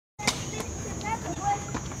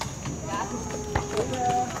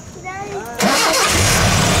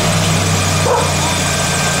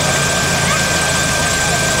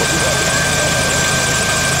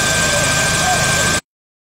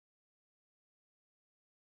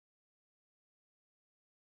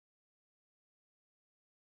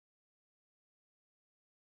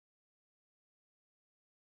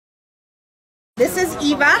This is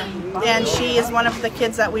Eva, and she is one of the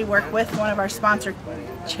kids that we work with, one of our sponsored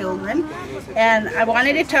children. And I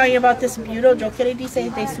wanted to tell you about this beautiful, yo quiero decir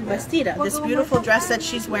de su vestida, this beautiful dress that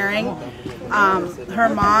she's wearing. Her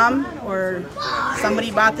mom or somebody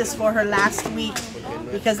bought this for her last week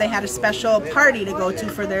because they had a special party to go to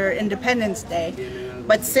for their Independence Day.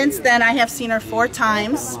 But since then I have seen her 4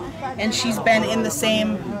 times, and she's been in the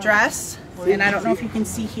same dress. And I don't know if you can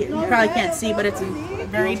see here, you probably can't see, but it's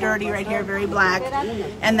very dirty right here, very black.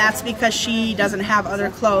 And that's because she doesn't have other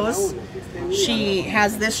clothes. She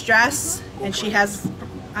has this dress, and she has,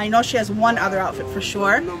 I know she has one other outfit for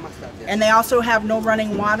sure. And they also have no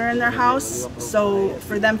running water in their house, so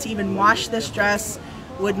for them to even wash this dress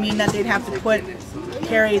would mean that they'd have to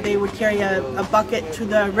they would carry a bucket to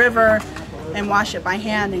the river and wash it by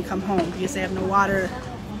hand and come home because they have no water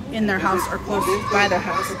in their house or close by their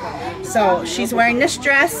house. So she's wearing this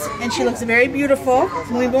dress and she looks very beautiful,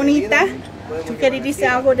 muy bonita. ¿Tú quieres decir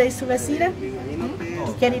algo de su vestida?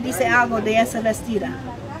 ¿Tú quieres decir algo de esa vestida?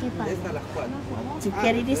 ¿Tú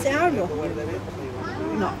quieres decir algo?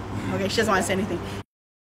 No. Okay, she doesn't want to say anything.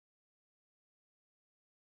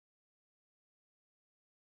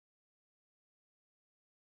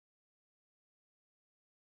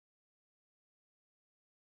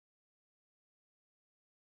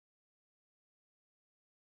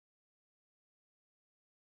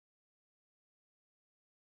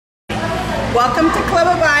 Welcome to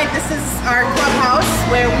Club Abide. This is our clubhouse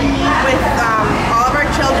where we meet with all of our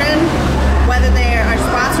children, whether they are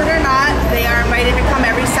sponsored or not. They are invited to come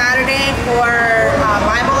every Saturday for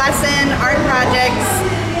Bible lesson, art projects,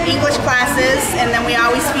 English classes, and then we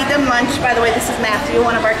always feed them lunch. By the way, this is Matthew,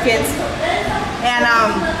 one of our kids. And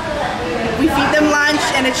we feed them lunch,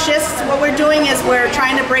 and it's just, what we're doing is we're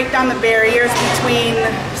trying to break down the barriers between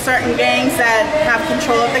certain gangs that have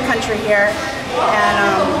control of the country here. And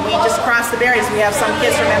we just cross the barriers. We have some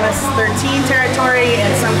kids from MS-13 territory and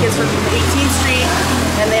some kids from 18th Street,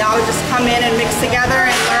 and they all just come in and mix together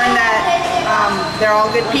and learn that they're all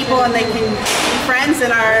good people and they can be friends.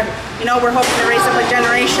 And we're hoping to raise up a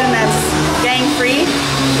generation that's gang-free.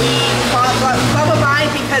 We call it Club Abide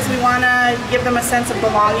because we want to give them a sense of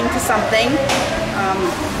belonging to something.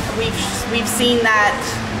 We've seen that.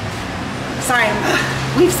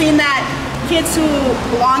 We've seen that kids who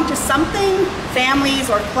belong to something, families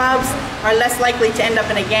or clubs, are less likely to end up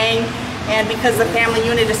in a gang. And because the family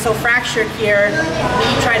unit is so fractured here, we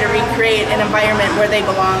try to recreate an environment where they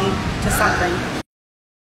belong to something.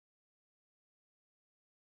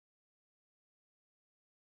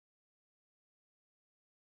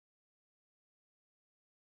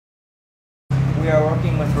 We are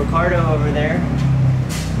working with Ricardo over there.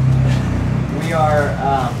 We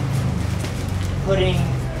are putting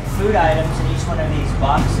food items in each one of these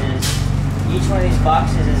boxes. Each one of these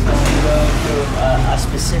boxes is going to go to a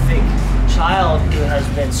specific child who has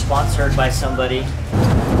been sponsored by somebody.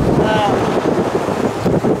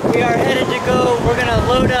 We are headed to go, we're going to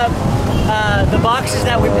load up the boxes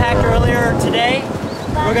that we packed earlier today.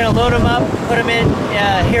 We're going to load them up, put them in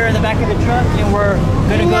here in the back of the truck, and we're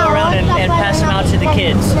going to go around and pass them out to the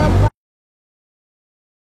kids.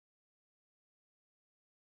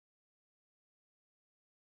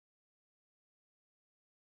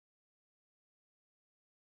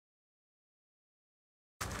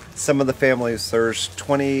 Some of the families, there's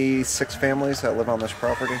 26 families that live on this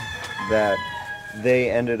property, that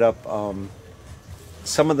they ended up,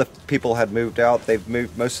 some of the people had moved out. They've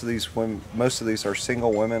moved, most of these are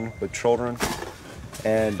single women with children,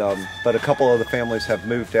 and but a couple of the families have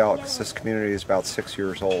moved out because this community is about 6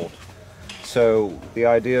 years old. So the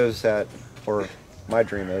idea is that, or my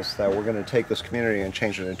dream is that we're going to take this community and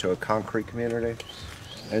change it into a concrete community.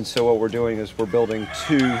 And so what we're doing is we're building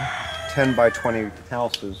 2 10 by 20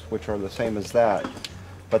 houses, which are the same as that,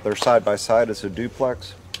 but they're side by side as a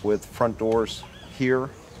duplex with front doors here,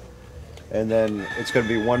 and then it's going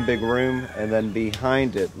to be one big room, and then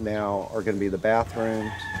behind it now are going to be the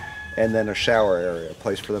bathrooms and then a shower area, a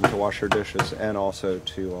place for them to wash their dishes and also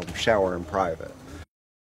to shower in private.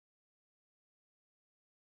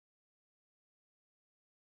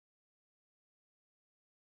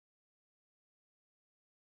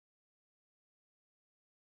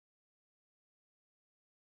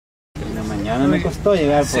 We pretty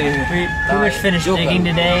much finished digging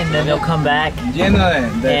today, and then they'll come back and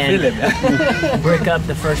break up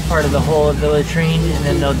the first part of the whole of the latrine, and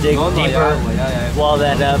then they'll dig deeper, wall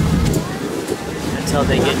that up until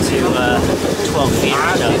they get to 12 feet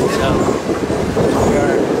or so. So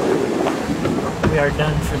we are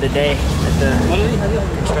done for the day at the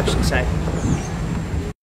construction site.